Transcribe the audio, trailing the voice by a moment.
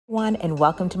And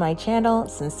welcome to my channel,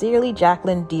 Sincerely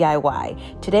Jacqueline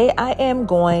DIY. Today I am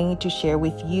going to share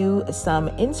with you some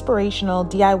inspirational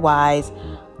DIYs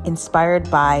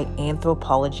inspired by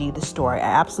Anthropologie, the store. I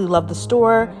absolutely love the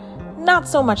store, not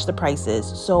so much the prices.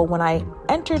 So when I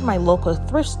entered my local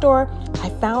thrift store, I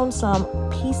found some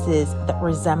pieces that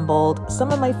resembled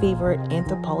some of my favorite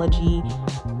Anthropologie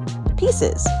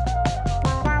pieces.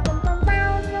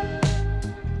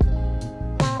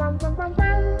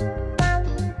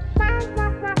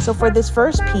 So for this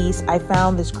first piece, I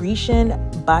found this Grecian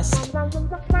bust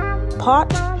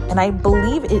pot, and I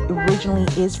believe it originally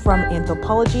is from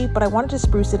Anthropologie, but I wanted to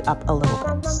spruce it up a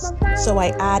little bit. So I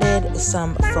added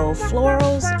some faux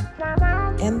florals,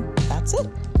 and that's it.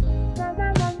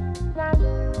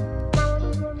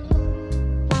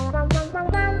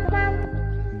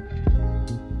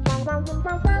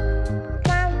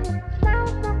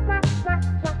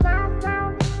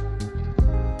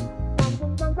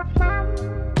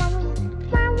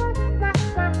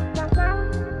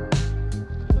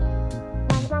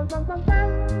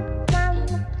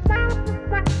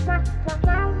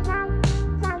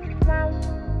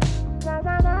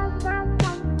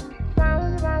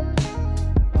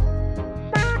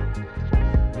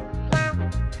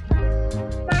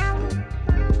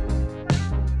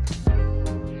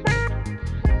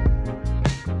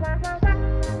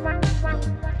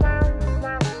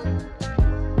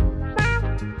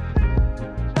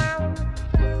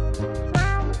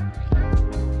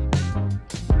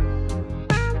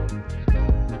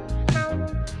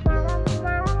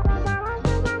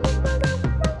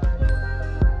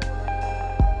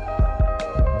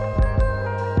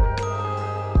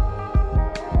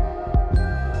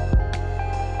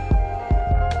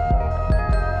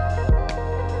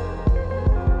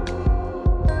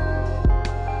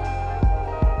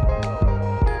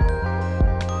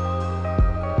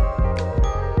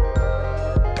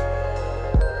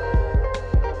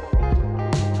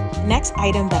 Next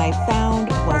item that I found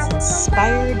was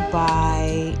inspired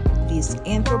by this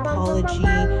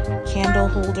Anthropologie candle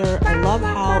holder. I love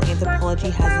how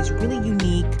Anthropologie has these really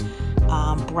unique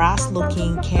brass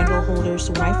looking candle holders.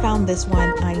 So when I found this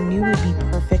one, I knew it would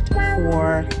be perfect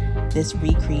for this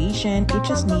recreation. It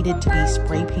just needed to be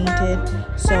spray painted.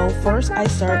 So first I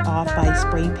start off by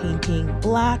spray painting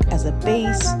black as a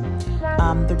base.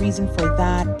 The reason for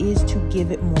that is to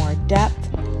give it more depth.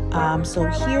 So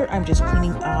here I'm just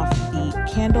cleaning off the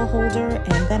candle holder,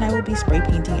 and then I will be spray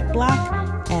painting it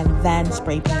black and then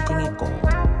spray painting it gold.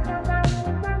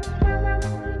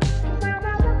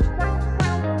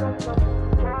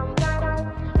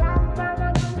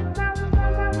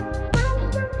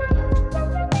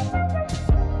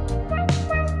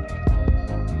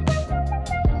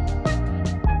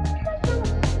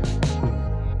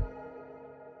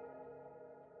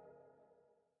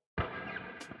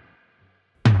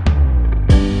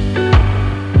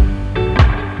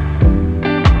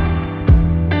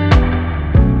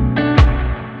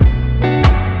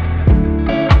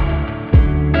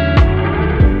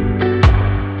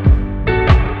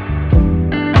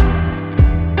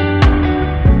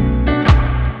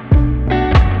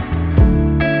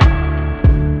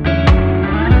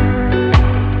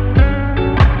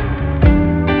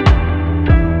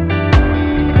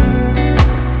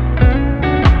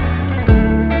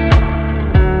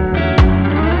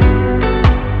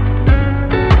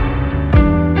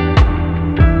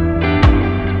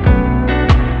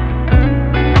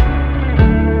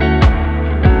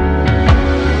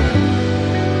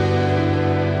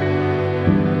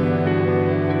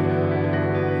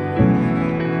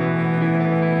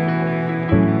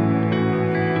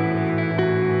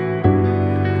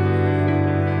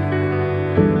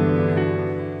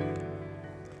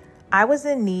 I was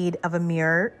in need of a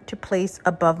mirror to place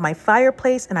above my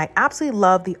fireplace, and I absolutely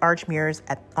love the arch mirrors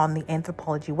on the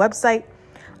Anthropologie website.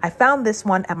 I found this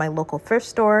one at my local thrift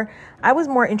store. I was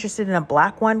more interested in a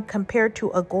black one compared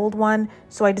to a gold one,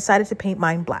 so I decided to paint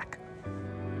mine black.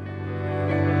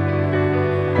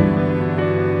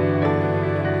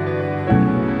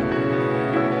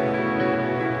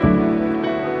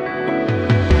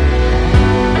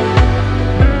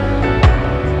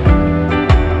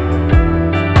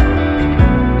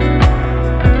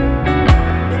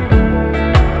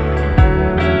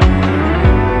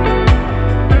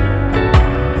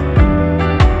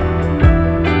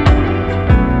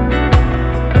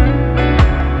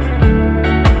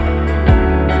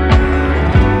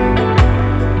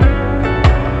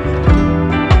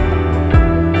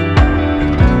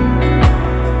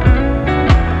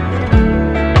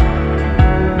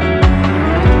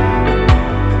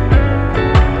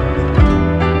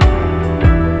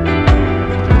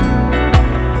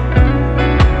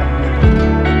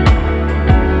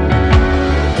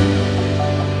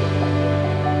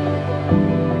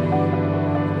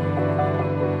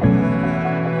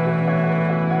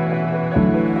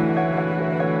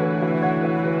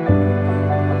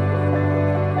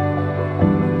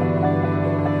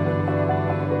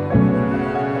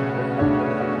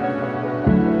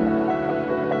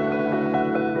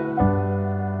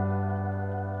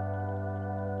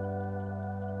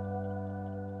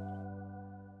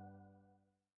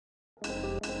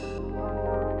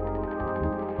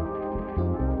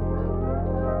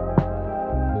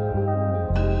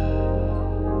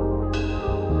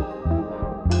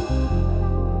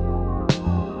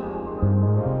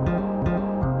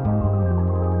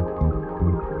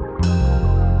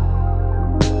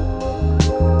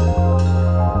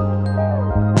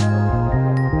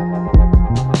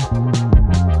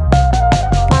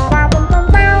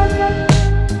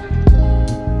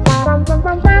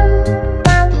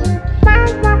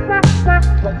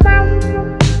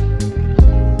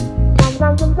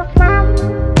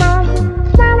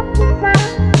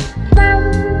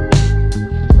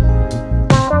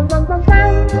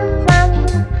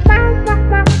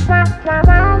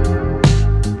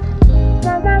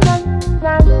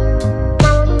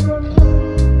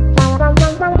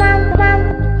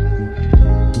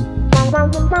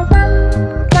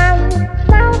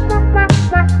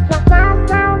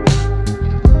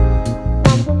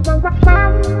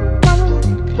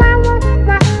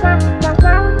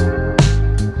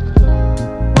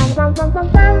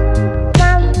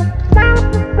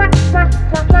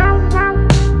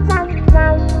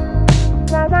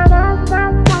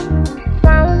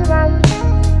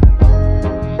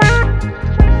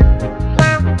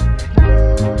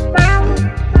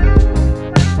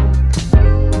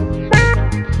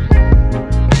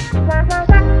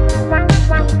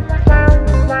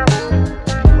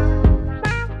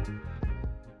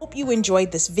 hope you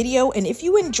enjoyed this video. And if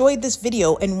you enjoyed this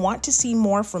video and want to see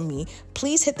more from me,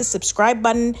 please hit the subscribe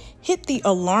button, hit the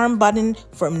alarm button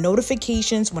for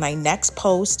notifications when I next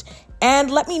post, and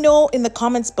let me know in the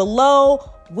comments below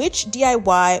which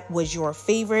DIY was your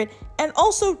favorite. And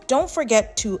also don't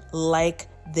forget to like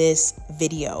this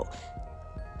video.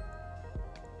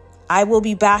 I will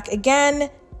be back again.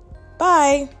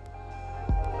 Bye.